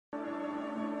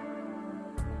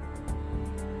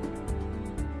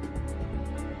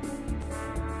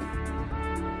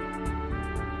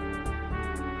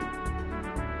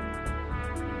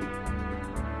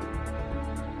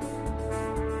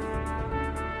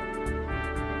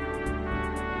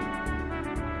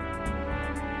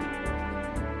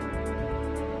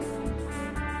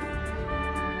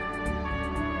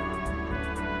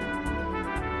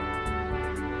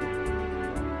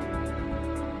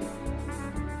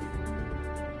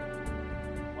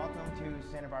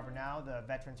Santabarbara Now, the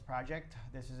Veterans Project.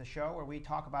 This is a show where we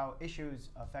talk about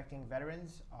issues affecting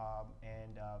veterans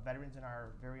and veterans in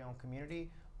our very own community.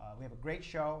 We have a great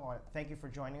show. Thank you for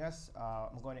joining us.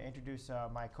 I'm going to introduce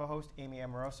my co-host, Amy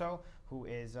Amoroso, who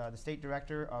is the State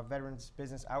Director of Veterans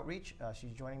Business Outreach.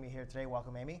 She's joining me here today.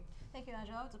 Welcome, Amy. Thank you,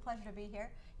 Angelo. It's a pleasure to be here.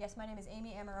 Yes, my name is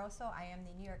Amy Amoroso. I am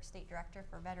the New York State Director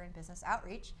for Veteran Business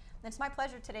Outreach. And it's my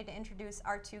pleasure today to introduce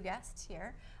our two guests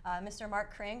here, Mr.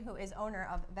 Mark Kring, who is owner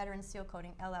of Veteran Steel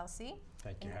Coating, LLC.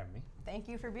 Thank you for having me. Thank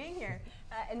you for being here.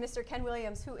 And Mr. Ken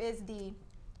Williams, who is the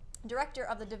Director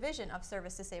of the Division of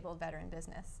Service Disabled Veteran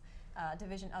Business,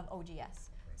 Division of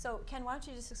OGS. So Ken, why don't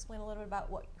you just explain a little bit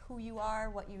about who you are,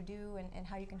 what you do, and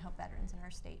how you can help veterans in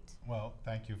our state. Well,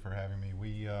 thank you for having me.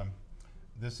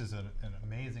 This is an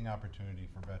amazing opportunity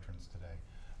for veterans today.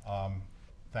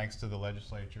 Thanks to the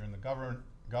legislature and the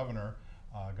Governor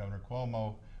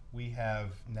Cuomo, we have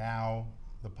now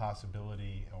the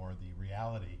possibility or the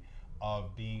reality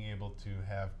of being able to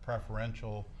have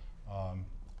preferential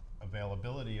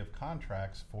availability of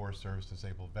contracts for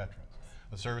service-disabled veterans.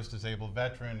 A service-disabled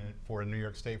veteran for New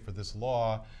York State for this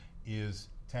law is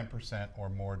 10% or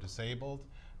more disabled.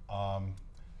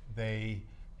 They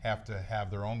have to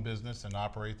have their own business and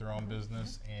operate their own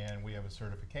business, and we have a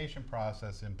certification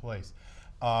process in place.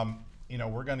 You know,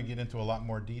 we're going to get into a lot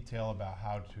more detail about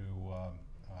how to,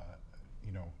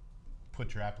 you know,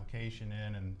 put your application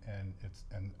in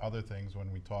and other things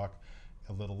when we talk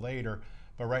a little later.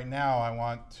 But right now, I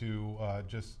want to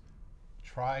just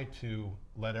try to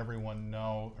let everyone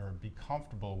know or be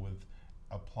comfortable with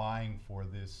applying for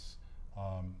this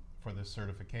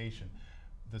certification.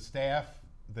 The staff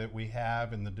that we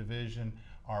have in the division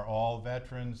are all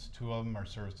veterans. 2 of them are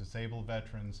service-disabled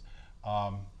veterans.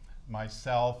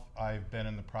 Myself, I've been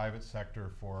in the private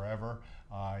sector forever.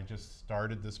 I just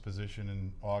started this position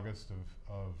in August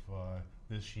of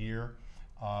this year.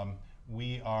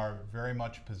 We are very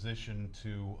much positioned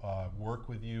to work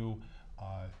with you,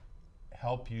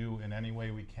 help you in any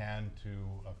way we can to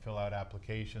fill out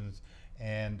applications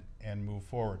and move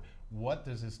forward. What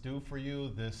does this do for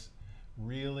you? This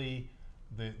really,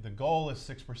 the goal is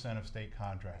 6% of state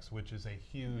contracts, which is a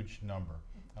huge number,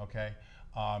 okay?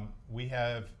 We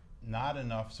have not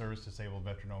enough service-disabled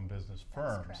veteran-owned business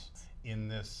firms in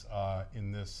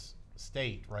this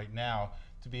state right now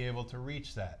to be able to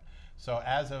reach that. So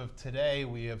as of today,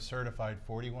 we have certified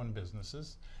 41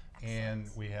 businesses. Excellent. And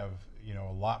we have, you know,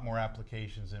 a lot more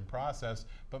applications in process,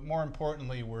 but more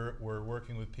importantly, we're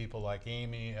working with people like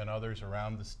Amy and others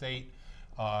around the state.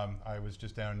 I was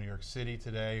just down in New York City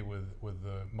today with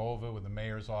the MOVA, with the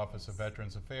Mayor's Office of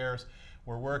Veterans Affairs.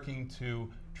 We're working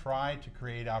to try to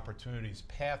create opportunities,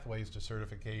 pathways to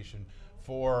certification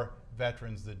for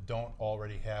veterans that don't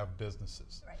already have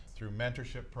businesses, right, through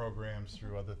mentorship programs,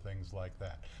 through other things like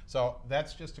that. So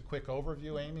that's just a quick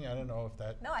overview, Amy. I don't know if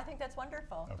that... No, I think that's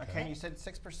wonderful. Okay, you said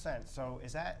 6%. So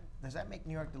does that make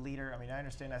New York the leader? I mean, I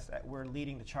understand that we're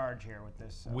leading the charge here with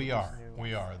this. We are.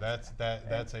 That's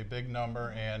a big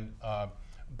number. And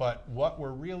but what we're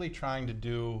really trying to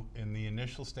do in the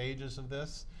initial stages of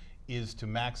this is to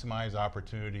maximize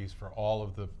opportunities for all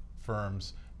of the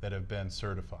firms that have been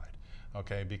certified.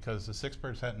 Okay, because the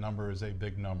 6% number is a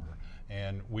big number,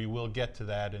 and we will get to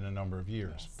that in a number of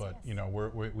years. Yes, but yes, you know,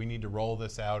 we need to roll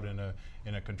this out in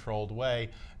a controlled way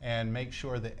and make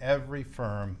sure that every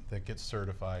firm that gets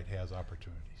certified has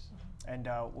opportunities. And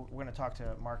we're going to talk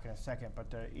to Mark in a second.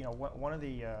 But you know, one of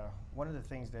the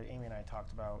things that Amy and I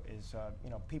talked about is you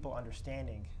know, people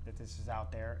understanding that this is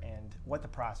out there and what the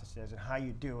process is and how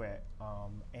you do it.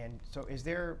 And so, is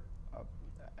there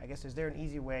is there an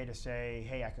easy way to say,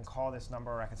 hey, I can call this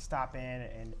number, or I can stop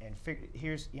in and figure,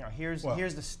 here's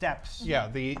the steps? Yeah,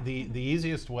 the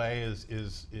easiest way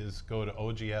is go to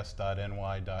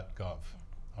ogs.ny.gov,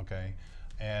 okay?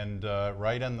 And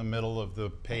right in the middle of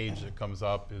the page that comes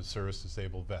up is Service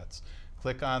Disabled Vets.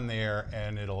 Click on there,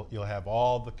 and you'll have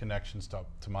all the connections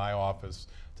to my office,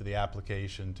 to the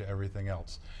application, to everything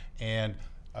else. And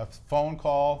a phone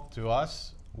call to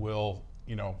us will,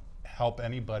 you know, help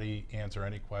anybody answer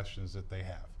any questions that they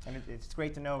have. And it's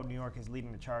great to know New York is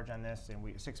leading the charge on this, and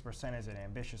 6% is an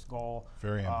ambitious goal.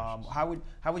 Very ambitious.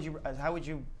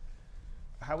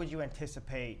 How would you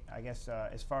anticipate, I guess,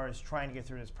 as far as trying to get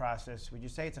through this process? Would you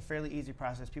say it's a fairly easy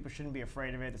process? People shouldn't be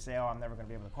afraid of it, to say, oh, I'm never going to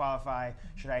be able to qualify.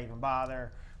 Should I even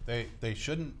bother? They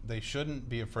shouldn't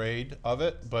be afraid of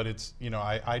it, but it's, you know,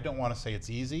 I don't want to say it's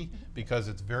easy, because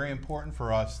it's very important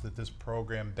for us that this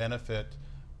program benefit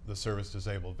the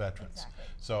service-disabled veterans. Exactly.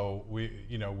 So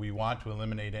we want to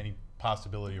eliminate any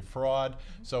possibility of fraud.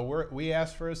 So we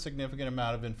ask for a significant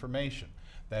amount of information.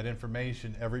 that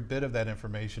information, every bit of that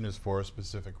information is for a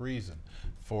specific reason,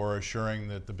 for assuring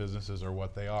that the businesses are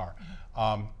what they are.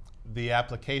 The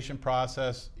application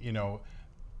process, you know,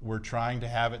 we're trying to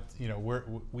have it, you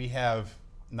know, we have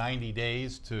 90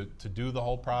 days to do the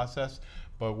whole process,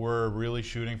 but we're really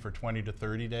shooting for 20 to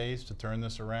 30 days to turn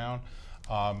this around.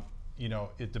 You know,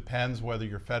 it depends whether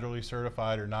you're federally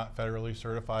certified or not federally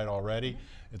certified already.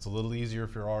 It's a little easier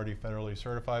if you're already federally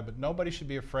certified, but nobody should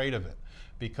be afraid of it,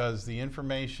 because the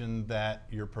information that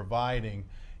you're providing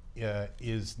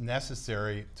is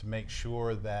necessary to make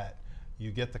sure that you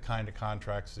get the kind of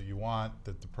contracts that you want,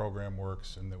 that the program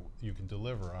works, and that you can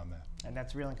deliver on that. And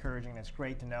that's real encouraging. It's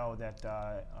great to know that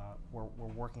we're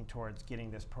working towards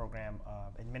getting this program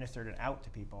administered and out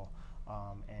to people.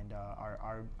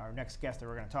 Our next guest that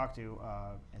we're going to talk to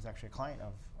is actually a client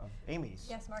of Amy's.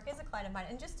 Yes, Mark is a client of mine.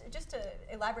 And just to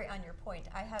elaborate on your point,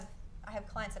 I have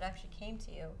clients that actually came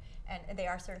to you, and they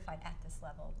are certified at this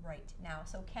level right now.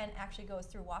 So Ken actually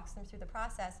walks them through the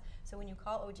process. So when you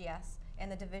call OGS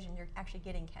and the division, you're actually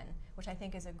getting Ken, which I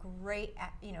think is a great,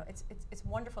 you know, it's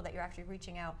wonderful that you're actually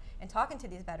reaching out and talking to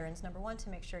these veterans. Number one, to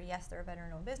make sure, yes, they're a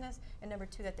veteran-owned business, and number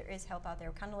two, that there is help out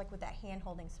there, kind of like with that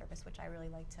hand-holding service, which I really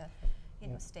like to, you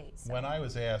know, state. So. When I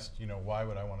was asked, you know, why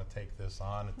would I want to take this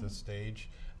on at this stage,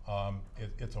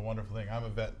 it's a wonderful thing. I'm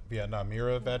a Vietnam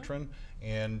era veteran,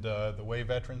 and the way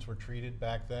veterans were treated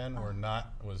back then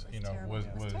was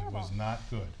not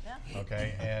good. Yeah.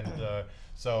 Okay, and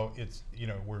so it's, you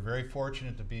know, we're very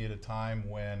fortunate to be at a time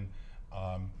when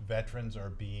veterans are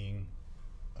being,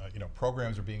 you know,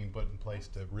 programs are being put in place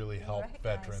to really help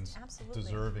veterans,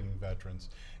 deserving veterans.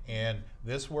 And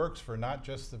this works for not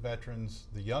just the veterans,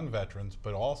 the young veterans,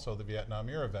 but also the Vietnam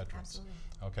era veterans. Absolutely.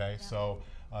 Okay, Yeah. so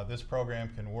this program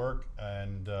can work,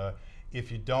 and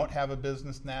if you don't have a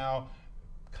business now,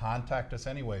 contact us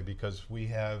anyway, because we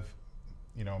have,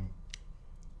 you know,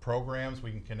 programs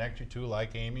we can connect you to,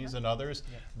 like Amy's and others,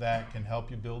 that can help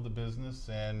you build a business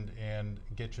and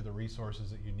get you the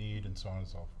resources that you need, and so on and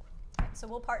so forth. So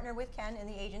we'll partner with Ken and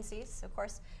the agencies. Of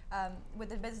course, with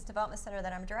the Business Development Center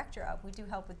that I'm a director of, we do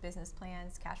help with business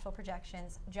plans, cash flow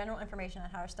projections, general information on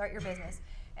how to start your business.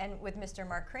 And with Mr.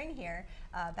 Mark Crane here,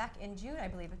 back in June, I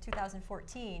believe, of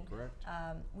 2014,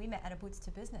 we met at a Boots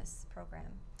to Business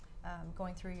program,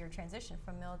 going through your transition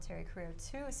from military career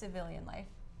to civilian life.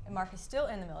 And Mark is still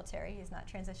in the military. He's not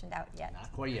transitioned out yet.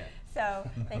 Not quite yet. So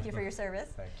thank you for your service.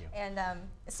 Thank you. And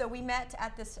so we met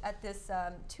at this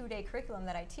 2-day curriculum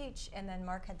that I teach, and then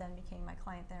Mark had then became my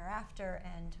client thereafter,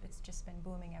 and it's just been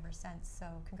booming ever since. So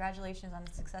congratulations on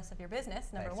the success of your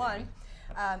business, number one.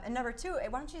 And number two,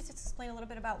 why don't you just explain a little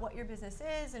bit about what your business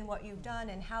is and what you've done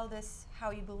and how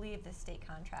you believe this state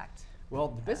contract. Well,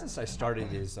 the business I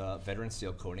started is Veteran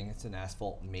Steel Coating. It's an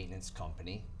asphalt maintenance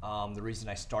company. The reason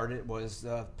I started was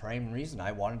the prime reason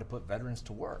I wanted to put veterans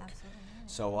to work. Absolutely.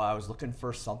 So I was looking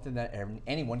for something that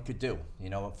anyone could do, you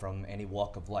know, from any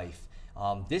walk of life.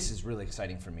 This is really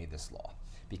exciting for me, this law,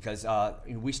 because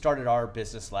we started our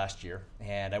business last year,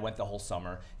 and I went the whole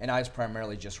summer, and I was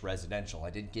primarily just residential.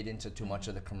 I didn't get into too much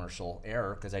of the commercial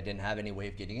era because I didn't have any way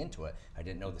of getting into it. I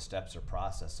didn't know the steps or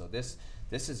process. So this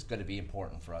is going to be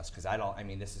important for us, because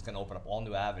this is going to open up all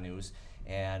new avenues,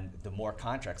 and the more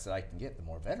contracts that I can get, the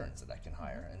more veterans that I can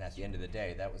hire. And at the end of the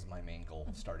day, that was my main goal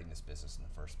of starting this business in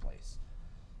the first place.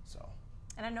 So.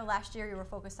 And I know last year you were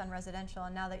focused on residential,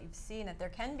 and now that you've seen that there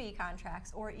can be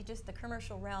contracts, or just the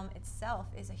commercial realm itself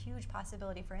is a huge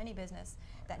possibility for any business,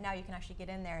 that now you can actually get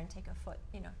in there and take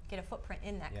get a footprint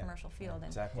in that commercial field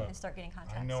and start getting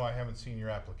contracts. I know I haven't seen your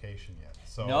application yet.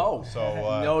 So, no,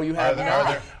 no, you haven't.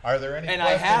 Are there any and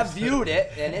questions? I have viewed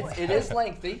it, and it is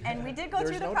lengthy. And we did go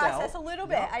through the process a little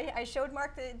bit. I showed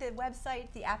Mark the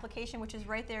website, the application, which is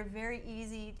right there, very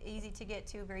easy to get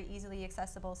to, very easily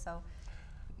accessible. So.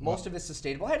 Most of it's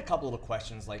sustainable. I had a couple little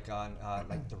questions, like on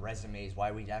like the resumes,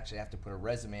 why we'd actually have to put a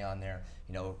resume on there.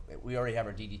 You know, we already have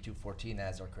our DD-214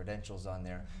 as our credentials on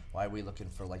there. Why are we looking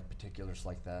for like particulars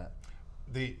like that?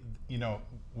 We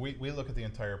look at the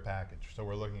entire package. So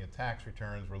we're looking at tax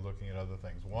returns, we're looking at other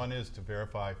things. One is to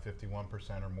verify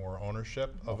 51% or more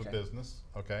ownership of a business,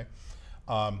 okay?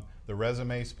 The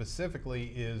resume specifically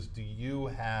is, do you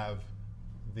have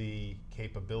the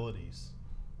capabilities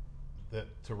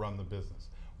to run the business?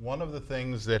 One of the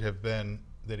things that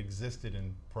existed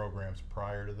in programs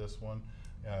prior to this one,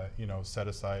 set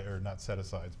aside, or not set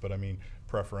asides, but I mean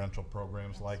preferential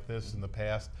programs like this in the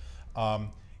past,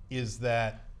 is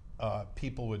that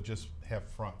people would just have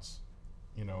fronts.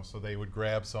 So they would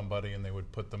grab somebody and they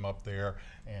would put them up there,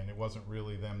 and it wasn't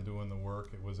really them doing the work,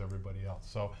 it was everybody else.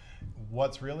 So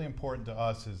what's really important to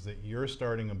us is that you're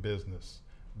starting a business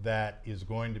that is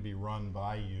going to be run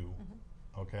by you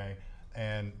okay?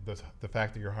 And the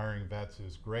fact that you're hiring vets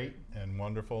is great and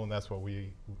wonderful, and that's what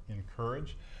we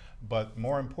encourage. But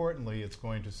more importantly, it's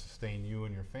going to sustain you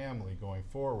and your family going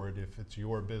forward if it's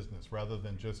your business, rather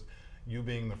than just you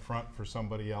being the front for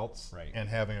somebody else Right. and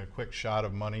having a quick shot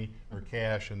of money or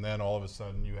cash, and then all of a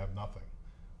sudden you have nothing.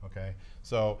 Okay,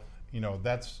 so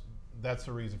that's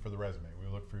the reason for the resume. We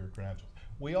look for your credentials.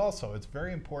 We also, it's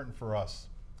very important for us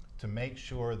to make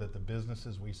sure that the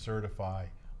businesses we certify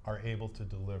are able to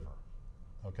deliver,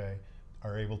 okay,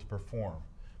 are able to perform.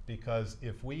 Because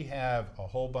if we have a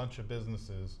whole bunch of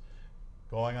businesses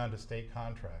going on to state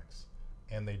contracts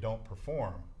and they don't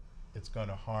perform, it's going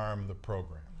to harm the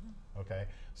program. Okay,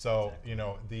 so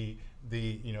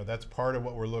exactly. That's part of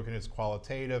what we're looking at is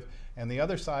qualitative, and the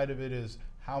other side of it is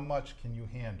how much can you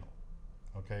handle.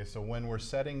 Okay, so when we're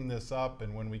setting this up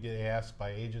and when we get asked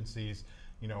by agencies,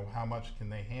 how much can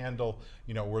they handle,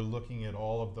 we're looking at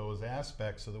all of those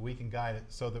aspects so that we can guide it,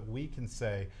 so that we can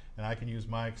say, and I can use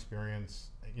my experience,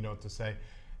 to say,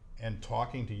 and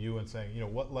talking to you and saying,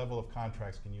 what level of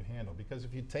contracts can you handle? Because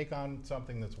if you take on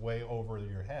something that's way over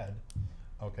your head,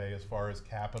 okay, as far as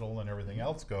capital and everything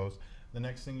else goes, the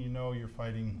next thing you know, you're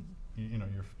fighting,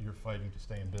 you're fighting to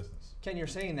stay in business. Ken, you're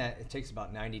saying that it takes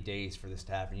about 90 days for this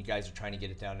to happen. You guys are trying to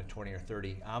get it down to 20 or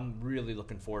 30. I'm really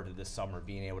looking forward to this summer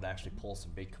being able to actually pull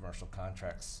some big commercial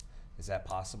contracts. Is that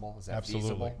possible? Is that Absolutely.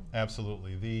 feasible?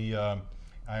 Absolutely.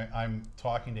 I'm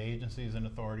talking to agencies and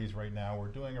authorities right now. We're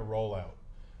doing a rollout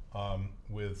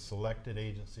with selected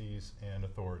agencies and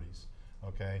authorities,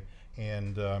 okay?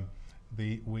 And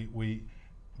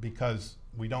because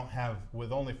we don't have,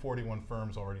 with only 41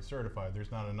 firms already certified,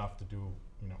 there's not enough to do,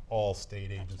 all state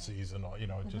agencies and all, it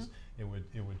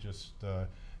would just,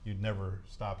 you'd never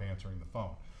stop answering the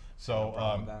phone. So,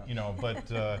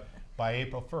 but by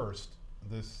April 1st,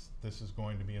 this is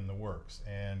going to be in the works.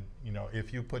 And,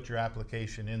 if you put your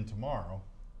application in tomorrow,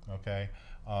 okay,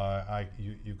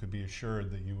 you could be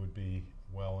assured that you would be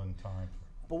well in time.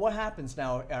 But what happens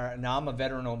now? Now I'm a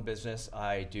veteran-owned business.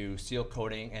 I do seal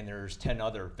coating, and there's 10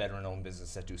 other veteran-owned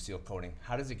businesses that do seal coating.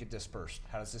 How does it get dispersed?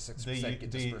 How does this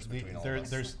get dispersed between all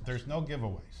of us? There's no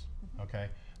giveaways. Okay.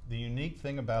 The unique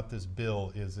thing about this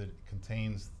bill is it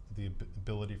contains the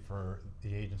ability for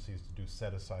the agencies to do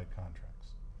set-aside contracts.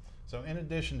 So in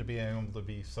addition to being able to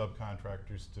be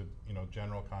subcontractors to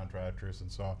general contractors and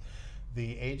so on,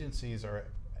 the agencies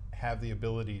have the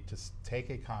ability to take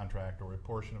a contract or a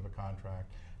portion of a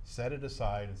contract, set it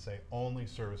aside, and say only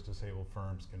service-disabled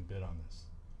firms can bid on this.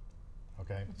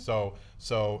 Okay, so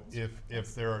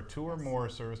if there are 2 or more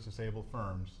service-disabled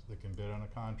firms that can bid on a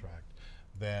contract,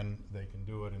 then they can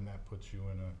do it, and that puts you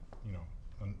in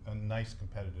a nice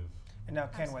competitive. And now,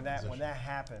 Ken, when that position.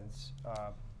 happens,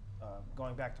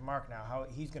 going back to Mark now, how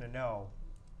he's going to know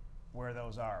where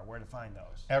those are, where to find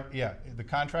those. Yeah, the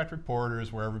contract reporter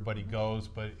is where everybody goes,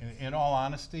 but in all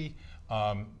honesty,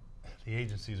 the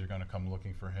agencies are going to come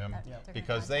looking for him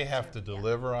because they have to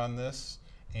deliver on this,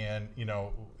 and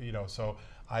so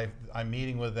I'm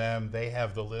meeting with them. They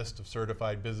have the list of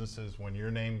certified businesses. When your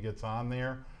name gets on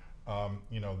there,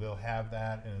 they'll have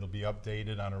that, and it'll be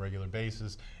updated on a regular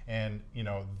basis, and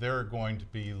they're going to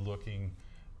be looking.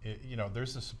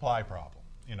 There's a supply problem.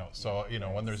 So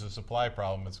when there's a supply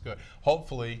problem, it's good.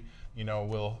 Hopefully,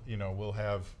 we'll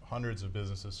have hundreds of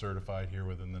businesses certified here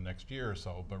within the next year or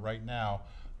so. But right now,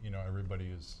 everybody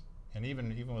is, and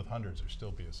even with hundreds, there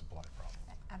still be a supply problem.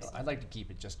 Absolutely. I'd like to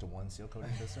keep it just to one seal coating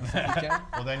business. If you can.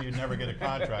 Well, then you'd never get a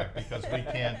contract because we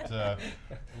can't.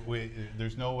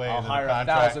 There's no way. I'll that hire a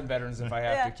contract, 1,000 veterans if I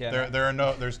have to, Ken.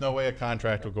 There's no way a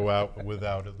contract will go out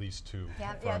without at least 2.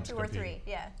 firms 2 or competing.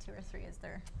 3. Yeah, 2 or 3 is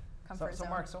their comfort So zone.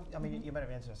 Mark, I mean, you might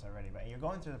have answered this already, but you're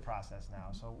going through the process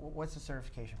now. So what's the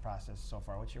certification process so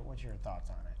far? What's your thoughts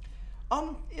on it?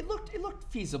 It looked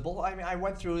feasible. I mean, I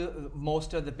went through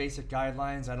most of the basic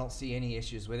guidelines. I don't see any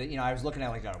issues with it. I was looking at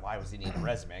it like, why was he needing a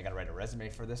resume? I got to write a resume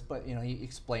for this, but he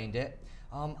explained it.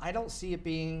 I don't see it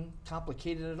being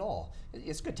complicated at all.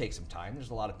 It's going to take some time.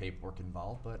 There's a lot of paperwork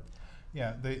involved, but.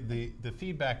 Yeah, the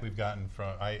feedback we've gotten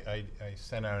from, I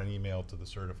sent out an email to the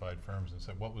certified firms and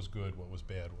said what was good, what was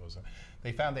bad, what wasn't.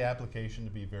 They found the application to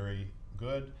be very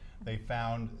good. They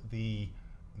found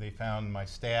my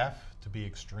staff to be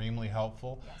extremely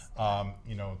helpful,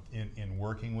 in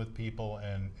working with people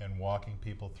and walking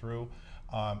people through.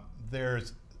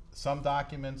 There's some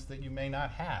documents that you may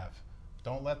not have.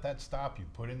 Don't let that stop you.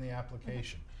 Put in the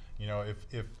application.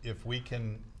 If we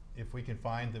can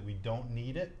find that we don't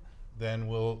need it, then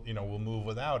we'll move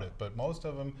without it. But most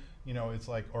of them, it's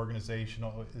like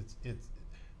organizational. It's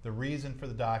the reason for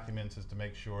the documents is to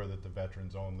make sure that the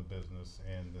veterans own the business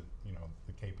and that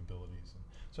the capabilities.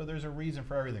 So there's a reason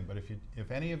for everything. But if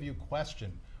any of you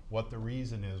question what the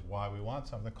reason is why we want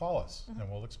something, call us and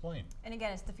we'll explain. And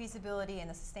again, it's the feasibility and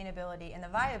the sustainability and the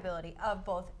viability of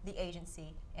both the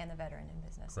agency and the veteran in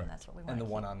business, Correct. and that's what we want. And the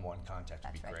one-on-one contact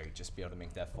would be That's right. great. Just be able to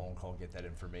make that phone call, get that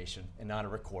information, and not a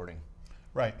recording.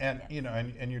 Right, and Yeah. you know,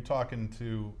 and you're talking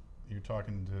to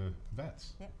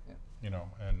vets, Yep. Yeah. you know,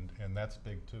 and that's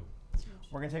big too.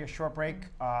 We're going to take a short break.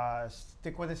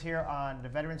 Stick with us here on the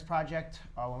Veterans Project.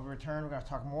 When we return, we're going to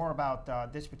talk more about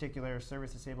this particular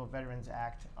Service Disabled Veterans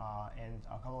Act and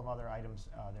a couple of other items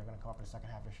that are going to come up in the second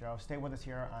half of the show. Stay with us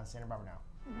here on Santa Barbara Now.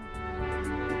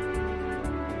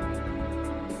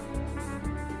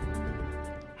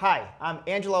 Hi, I'm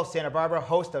Angelo Santabarbara,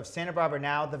 host of Santa Barbara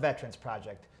Now, the Veterans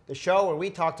Project, the show where we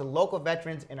talk to local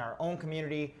veterans in our own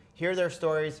community, hear their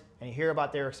stories, and hear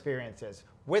about their experiences.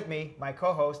 With me, my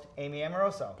co-host, Amy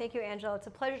Amoroso. Thank you, Angela. It's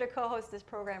a pleasure to co-host this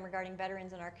program regarding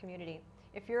veterans in our community.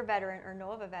 If you're a veteran or know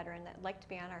of a veteran that'd like to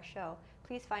be on our show,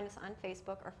 please find us on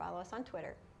Facebook or follow us on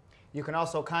Twitter. You can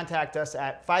also contact us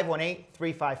at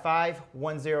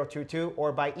 518-355-1022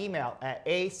 or by email at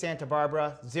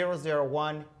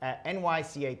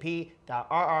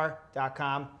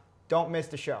asantabarbara001@nycap.rr.com. Don't miss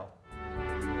the show.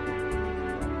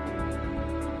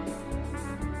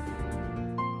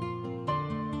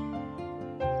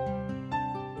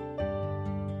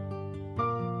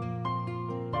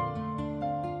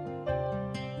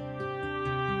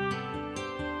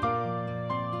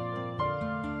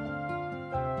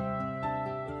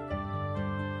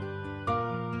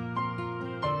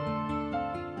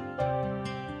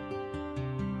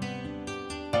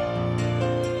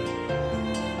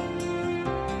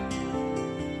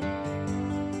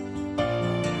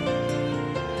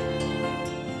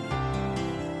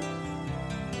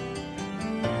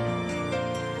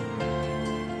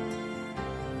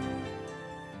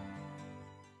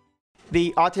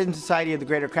 The Autism Society of the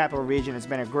Greater Capital Region has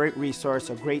been a great resource,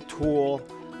 a great tool.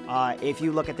 If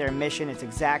you look at their mission, it's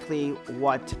exactly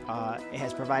what it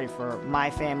has provided for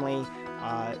my family.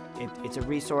 It's a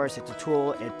resource, it's a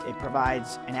tool, it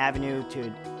provides an avenue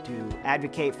to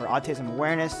advocate for autism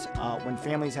awareness. When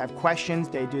families have questions,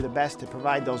 they do the best to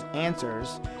provide those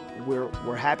answers.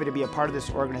 We're happy to be a part of this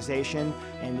organization,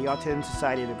 and the Autism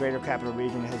Society of the Greater Capital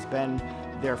Region has been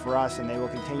there for us, and they will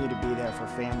continue to be there for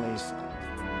families.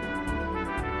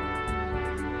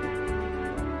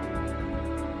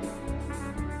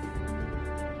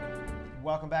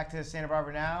 Welcome back to Santa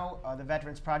Barbara Now, the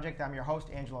Veterans Project. I'm your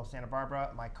host, Angelo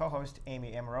Santabarbara. My co-host,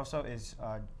 Amy Amoroso, is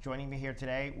joining me here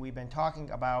today. We've been talking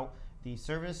about the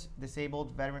Service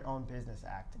Disabled Veteran-Owned Business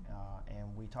Act,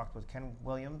 and we talked with Ken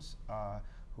Williams,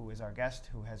 who is our guest,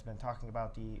 who has been talking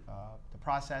about the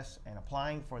process and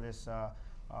applying for this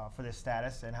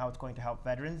status and how it's going to help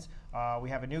veterans. We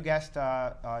have a new guest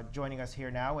joining us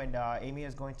here now, and Amy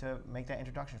is going to make that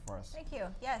introduction for us. Thank you.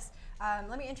 Yes.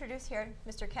 Let me introduce here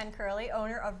Mr. Ken Curley,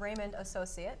 owner of Raymond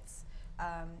Associates.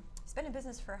 He's been in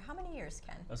business for how many years,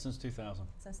 Ken? Since 2000.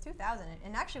 Since 2000.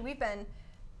 And actually, we've been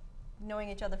knowing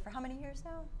each other for how many years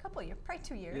now? A couple of years, probably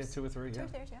 2 years. Yeah, 2 or 3, 2 yeah.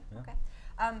 years, yeah. Yeah. Okay.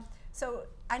 So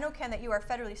I know, Ken, that you are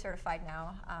federally certified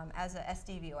now as a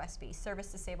SDVOSB,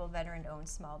 Service Disabled Veteran-Owned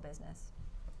Small Business.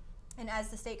 And as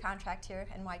the state contract here,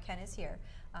 and why Ken is here,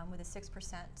 with a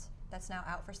 6% that's now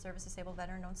out for Service Disabled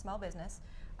Veteran-Owned Small Business,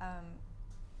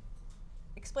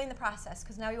 explain the process,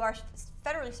 because now you are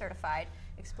federally certified.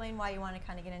 Explain why you want to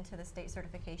kind of get into the state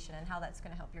certification and how that's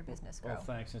going to help your business grow. Well,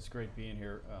 thanks. It's great being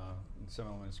here.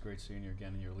 Assemblyman, it's great seeing you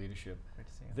again in your leadership. Great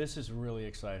to see you. This is really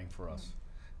exciting for us.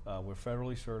 We're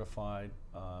federally certified.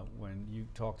 When you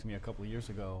talked to me a couple of years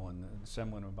ago and the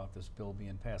Assemblyman about this bill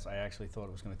being passed, I actually thought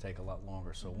it was going to take a lot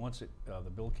longer. So once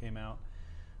the bill came out,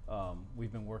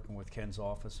 we've been working with Ken's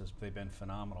office. They've been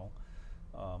phenomenal.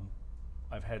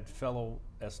 I've had fellow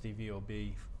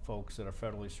SDVOB folks that are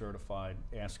federally certified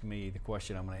ask me the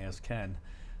question I'm going to ask Ken.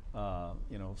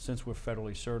 You know, since we're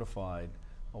federally certified,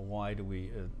 why do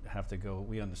we have to go?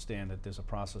 We understand that there's a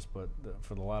process, but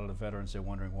for a lot of the veterans, they're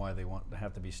wondering why they want to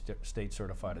have to be state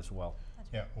certified as well.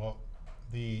 Yeah, well,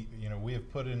 we have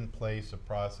put in place a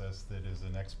process that is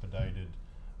an expedited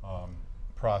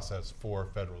process for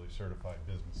federally certified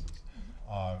businesses,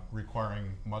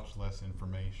 requiring much less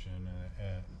information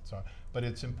and so on. But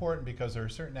it's important because there are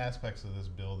certain aspects of this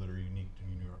bill that are unique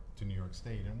to New York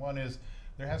State, and one is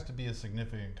there has to be a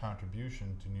significant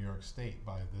contribution to New York State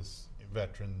by this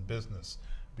veteran business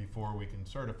before we can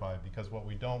certify, because what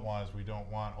we don't want is we don't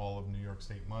want all of New York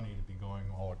State money to be going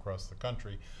all across the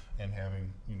country and having,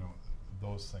 you know,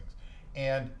 those things.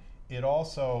 And it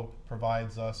also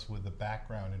provides us with the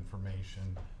background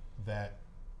information that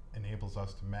enables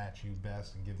us to match you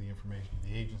best and give the information to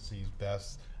the agencies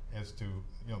best as to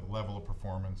the level of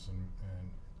performance and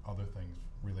other things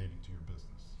relating to your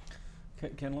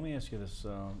business. Ken, let me ask you this.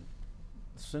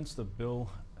 Since the bill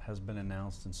has been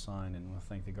announced and signed, and I want to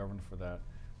thank the governor for that,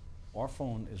 our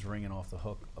phone is ringing off the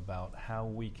hook about how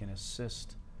we can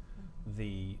assist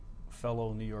the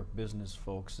fellow New York business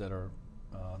folks that are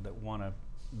that want to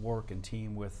work and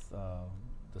team with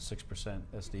the 6%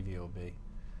 SDVOB.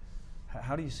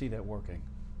 How do you see that working?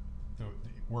 The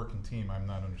working team, I'm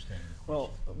not understanding the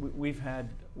Well, question.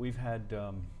 we've had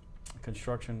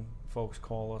construction folks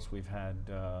call us. We've had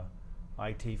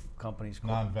IT companies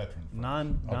call. Non-veteran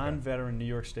folks. Non-veteran New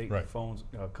York State Right. phones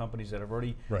companies that have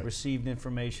already Right. received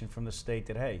information from the state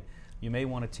that, hey, you may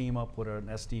want to team up with an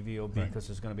SDVOB Right. because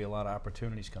there's going to be a lot of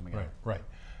opportunities coming Right, out. right.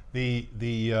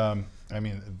 I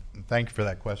mean, thank you for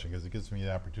that question, because it gives me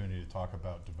the opportunity to talk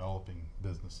about developing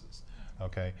businesses.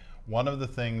 Okay, one of the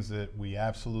things that we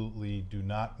absolutely do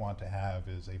not want to have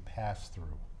is a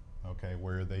pass-through. Okay,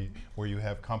 where you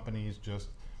have companies just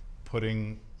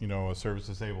putting a service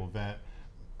disabled vet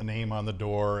a name on the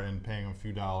door and paying them a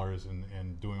few dollars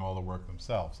and doing all the work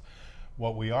themselves.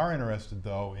 What we are interested,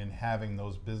 though, in having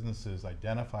those businesses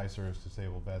identify service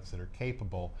disabled vets that are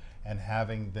capable and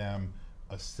having them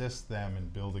assist them in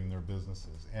building their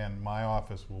businesses. And my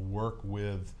office will work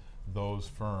with those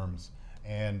firms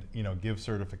and give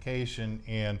certification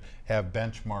and have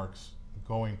benchmarks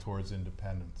going towards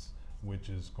independence, which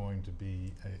is going to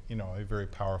be a very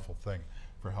powerful thing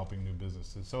for helping new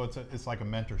businesses. So it's like a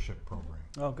mentorship program.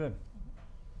 Oh, good.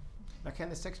 Now, Ken,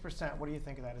 the 6%, what do you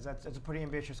think of that? It's a pretty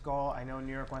ambitious goal. I know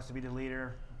New York wants to be the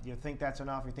leader. Do you think that's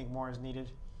enough? You think more is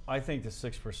needed? I think the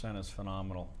 6% is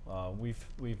phenomenal.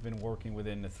 We've been working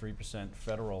within the 3%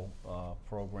 federal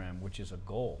program, which is a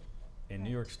goal. In New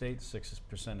York State,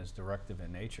 6% is directive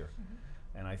in nature,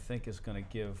 and I think it's going to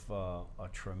give a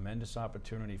tremendous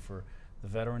opportunity for the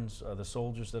veterans, the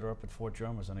soldiers that are up at Fort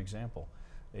Drum, as an example.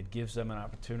 It gives them an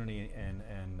opportunity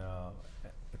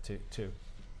to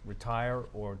retire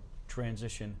or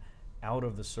transition out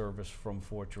of the service from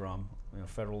Fort Drum,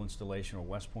 federal installation, or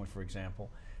West Point, for example,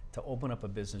 to open up a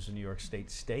business in New York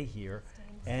State, stay here,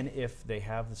 and if they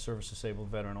have the service disabled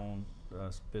veteran-owned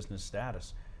business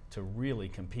status, to really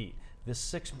compete. This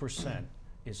 6%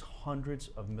 is hundreds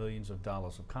of millions of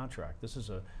dollars of contract. This is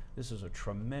a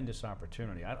tremendous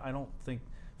opportunity. I don't think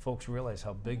folks realize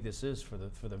how big this is for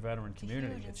the veteran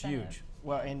community. It's huge.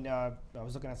 Well, and I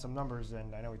was looking at some numbers,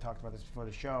 and I know we talked about this before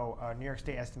the show. New York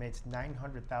State estimates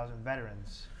 900,000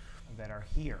 veterans that are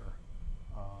here.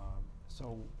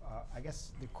 So I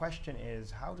guess the question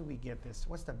is, how do we get this?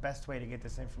 What's the best way to get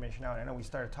this information out? I know we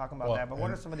started talking about that, but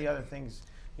what are some of the other things,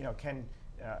 Ken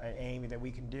and Amy, that we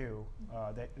can do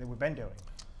that we've been doing?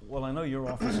 Well, I know your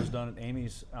office has done it.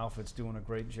 Amy's outfit's doing a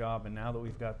great job, and now that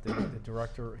we've got the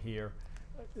director here,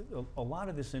 a lot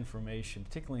of this information,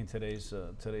 particularly in today's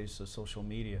social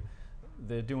media,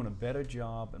 they're doing a better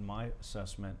job, in my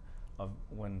assessment, of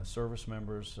when the service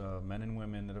members, men and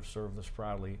women that have served us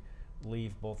proudly,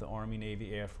 leave both the Army,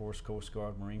 Navy, Air Force, Coast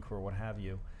Guard, Marine Corps, what have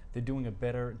you. They're doing a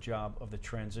better job of the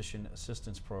transition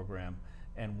assistance program,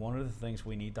 and one of the things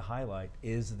we need to highlight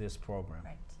is this program.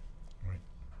 Right. Right.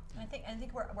 I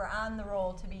think we're on the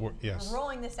roll to be We're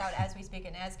rolling this out as we speak,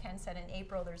 and as Ken said, in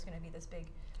April there's going to be this big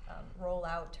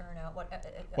rollout, turnout.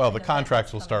 Well, the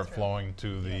contracts will start flowing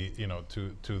to the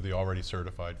to the already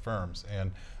certified firms,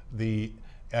 and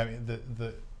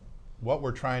what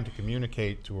we're trying to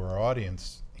communicate to our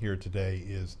audience here today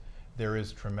is there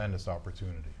is tremendous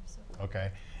opportunity. Absolutely.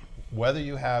 Okay, whether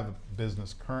you have a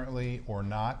business currently or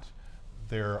not,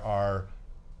 there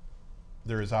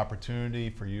is opportunity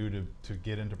for you to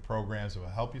get into programs that will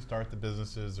help you start the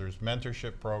businesses. There's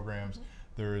mentorship programs.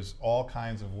 There's all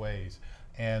kinds of ways.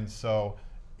 And so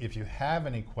if you have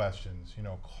any questions,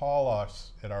 call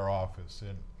us at our office.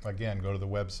 And again, go to the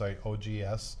website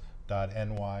ogs.ny.gov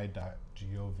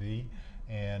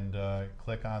and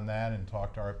click on that and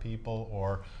talk to our people,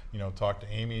 or talk to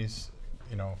Amy's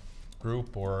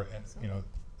group, or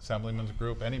Assemblyman's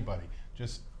group, anybody.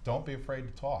 Just don't be afraid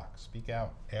to talk. Speak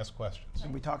out. Ask questions.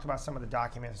 And we talked about some of the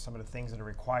documents, some of the things that are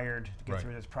required to get Right.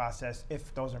 through this process.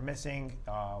 If those are missing,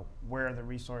 where are the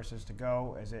resources to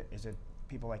go? Is it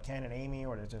people like Ken and Amy,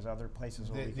 or there's other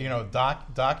places where we can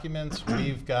Documents,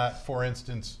 we've got, for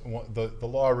instance, the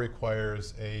law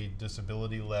requires a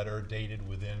disability letter dated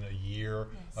within a year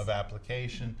of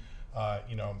application.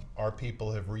 Our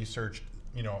people have researched,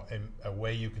 a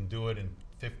way you can do it in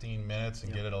 15 minutes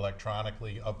and get it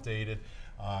electronically updated,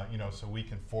 so we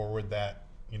can forward that,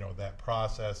 that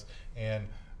process. And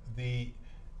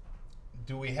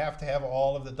do we have to have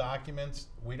all of the documents?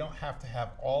 We don't have to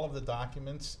have all of the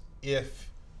documents if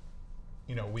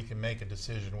you know, we can make a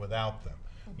decision without them.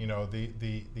 You know,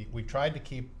 we tried to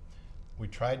keep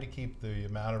the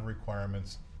amount of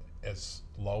requirements as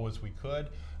low as we could.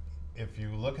 If you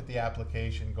look at the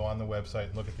application, go on the website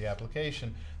and look at the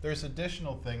application, there's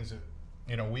additional things that,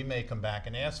 you know, we may come back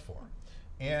and ask for.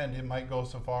 And it might go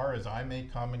so far as I may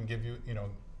come and give you, you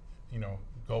know,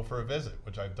 go for a visit,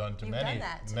 which I've done to You've many. done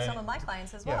that to some of my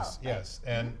clients as well. Yes, right? yes.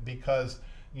 And because,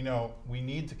 you know, we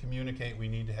need to communicate, we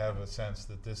need to have a sense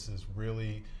that this is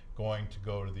really going to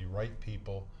go to the right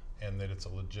people, and that it's a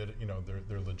legit, you know,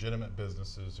 they're legitimate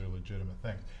businesses, they're legitimate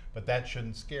things. But that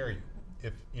shouldn't scare you.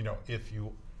 If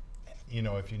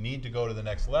you need to go to the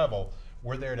next level,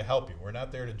 we're there to help you. We're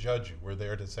not there to judge you. We're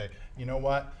there to say, you know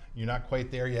what, you're not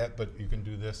quite there yet, but you can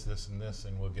do this, this, and this,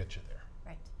 and we'll get you there.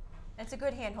 Right. It's a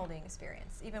good hand-holding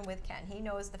experience, even with Ken. He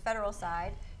knows the federal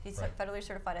side. He's Right. federally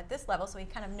certified at this level, so he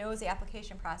kind of knows the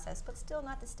application process, but still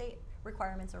not the state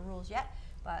requirements or rules yet.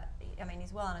 But, I mean,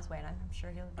 he's well on his way, and I'm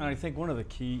sure he'll be. And I think one of the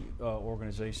key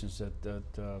organizations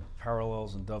that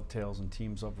parallels and dovetails and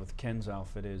teams up with Ken's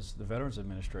outfit is the Veterans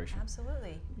Administration.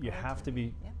 Absolutely. You have to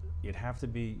be, you'd have to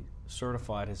be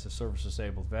certified as a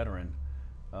service-disabled veteran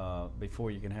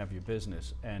before you can have your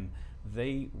business. And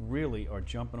they really are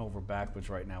jumping over backwards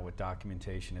right now with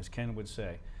documentation. As Ken would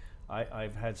say,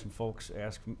 I've had some folks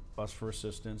ask us for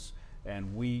assistance,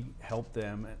 and we help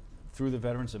them through the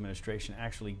Veterans Administration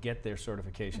actually get their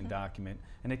certification document.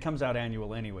 And it comes out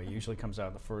annual anyway. It usually comes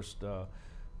out the first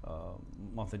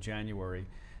month of January.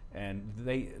 And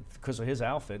they, because of his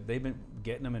outfit, they've been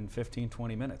getting them in 15,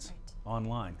 20 minutes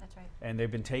online. That's right. And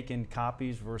they've been taking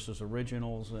copies versus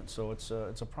originals, and so it's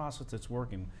a process that's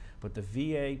working. But the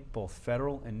VA, both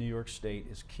federal and New York State,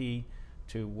 is key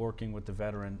to working with the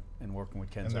veteran and working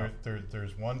with Ken's outfit.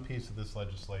 There's one piece of this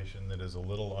legislation that is a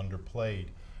little underplayed,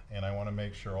 and I want to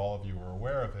make sure all of you are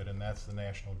aware of it, and that's the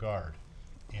National Guard.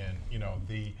 And you know,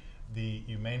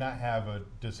 you may not have a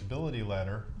disability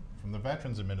letter from the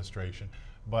Veterans Administration,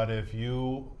 but if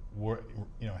you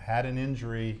had an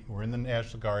injury, were in the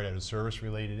National Guard, had a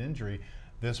service-related injury,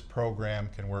 this program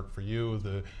can work for you.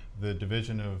 The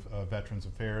Division of Veterans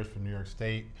Affairs from New York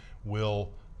State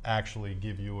will actually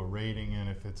give you a rating, and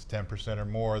if it's 10% or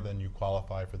more, then you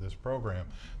qualify for this program.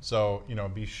 So,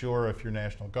 be sure if you're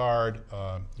National Guard,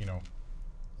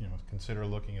 consider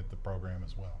looking at the program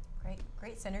as well.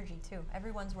 Great synergy too.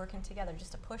 Everyone's working together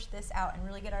just to push this out and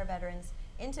really get our veterans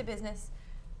into business,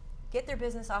 get their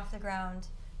business off the ground,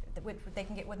 which they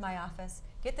can get with my office,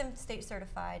 get them state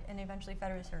certified and eventually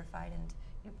federally certified,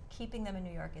 and keeping them in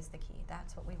New York is the key.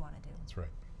 That's what we want to do. That's right.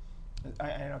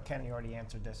 I know Ken, you already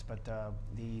answered this, but the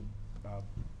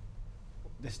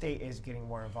state is getting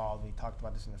more involved. We talked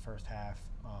about this in the first half,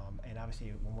 and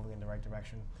obviously we're moving in the right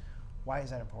direction. Why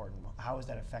is that important? How is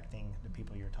that affecting the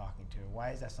people you're talking to? Why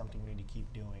is that something we need to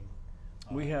keep doing?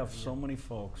 We have so many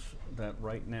folks that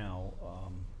right now,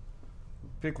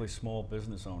 particularly small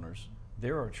business owners,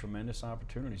 there are tremendous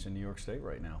opportunities in New York State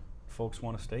right now. Folks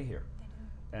want to stay here.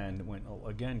 And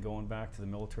again, going back to the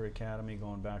military academy,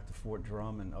 going back to Fort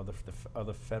Drum and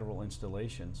other federal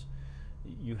installations,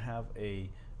 you have a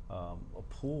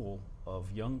pool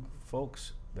of young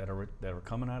folks that are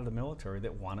coming out of the military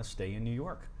that want to stay in New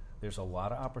York. There's a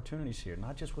lot of opportunities here,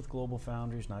 not just with Global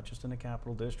Foundries, not just in the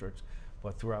capital districts,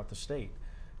 but throughout the state.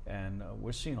 And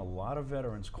we're seeing a lot of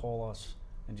veterans call us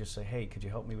and just say, hey, could you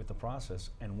help me with the process?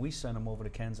 And we send them over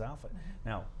to Ken's outfit.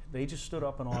 Now, they just stood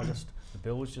up in August. The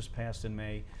bill was just passed in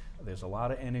May. There's a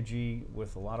lot of energy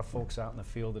with a lot of folks out in the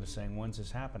field that are saying, when's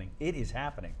this happening? It is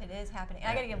happening. It is happening.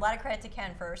 And I got to give a lot of credit to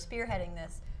Ken for spearheading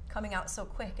this, coming out so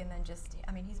quick, and then just,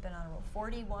 I mean, he's been on a roll.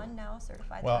 41 now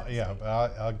certified. Well, yeah,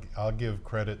 but I'll give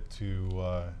credit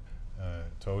to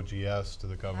OGS, to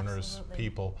the governor's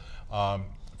people,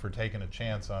 for taking a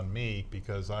chance on me,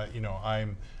 because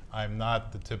I'm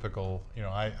not the typical,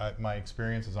 my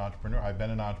experience as an entrepreneur. I've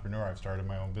been an entrepreneur. I've started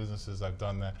my own businesses. I've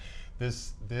done that.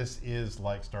 This is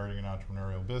like starting an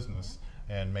entrepreneurial business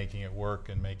and making it work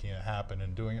and making it happen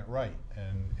and doing it right.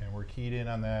 And we're keyed in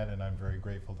on that, and I'm very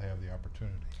grateful to have the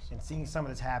opportunities. And seeing some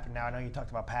of this happen now, I know you talked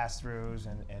about pass-throughs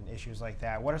and issues like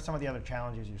that. What are some of the other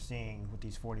challenges you're seeing with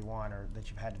these 41 or that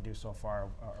you've had to do so far,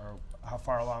 or how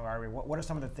far along are we? What are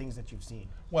some of the things that you've seen?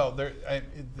 Well,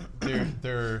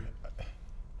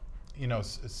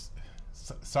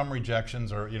 some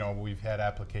rejections, or we've had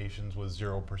applications with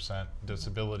 0%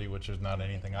 disability, which is not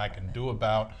anything I can do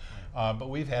about. But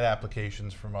we've had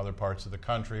applications from other parts of the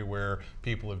country where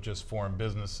people have just formed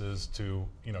businesses to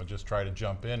just try to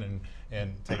jump in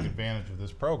and take advantage of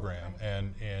this program,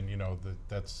 and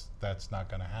that's not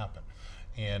going to happen.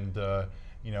 And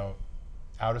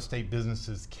out-of-state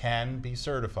businesses can be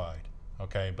certified.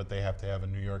 okay, but they have to have a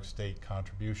New York State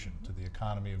contribution to the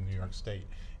economy of New York State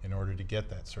in order to get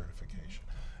that certification.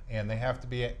 And they have to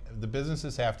be, the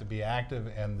businesses have to be active,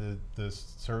 and the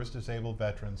service disabled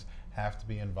veterans have to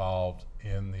be involved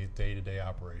in the day-to-day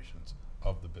operations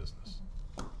of the business.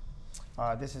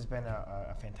 This has been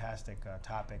a fantastic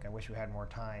topic. I wish we had more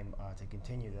time to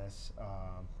continue this.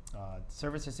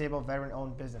 Service Disabled Veteran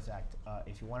Owned Business Act.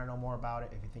 If you want to know more about it,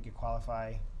 if you think you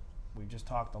qualify, we've just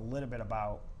talked a little bit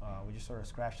about, we just sort of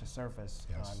scratched the surface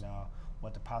Yes. on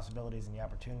what the possibilities and the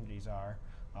opportunities are.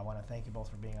 I want to thank you both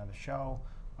for being on the show.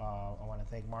 I want to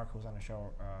thank Mark, who was on the show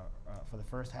for the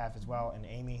first half as well, and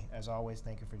Amy, as always,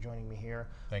 thank you for joining me here.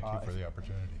 Thank you for the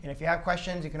opportunity. And if you have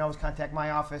questions, you can always contact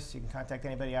my office. You can contact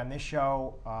anybody on this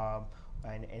show.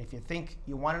 And if you think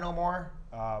you want to know more,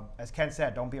 as Ken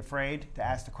said, don't be afraid to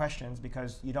ask the questions,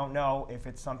 because you don't know if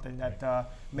it's something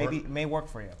that may work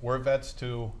for you. We're vets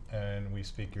too, and we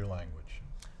speak your language.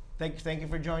 Thank you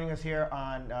for joining us here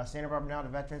on Santa Barbara Now, the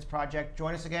Veterans Project.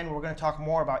 Join us again. We're going to talk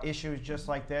more about issues just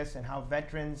like this and how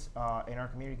veterans in our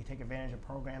community can take advantage of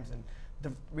programs and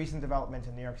the recent developments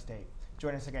in New York State.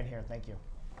 Join us again here. Thank you.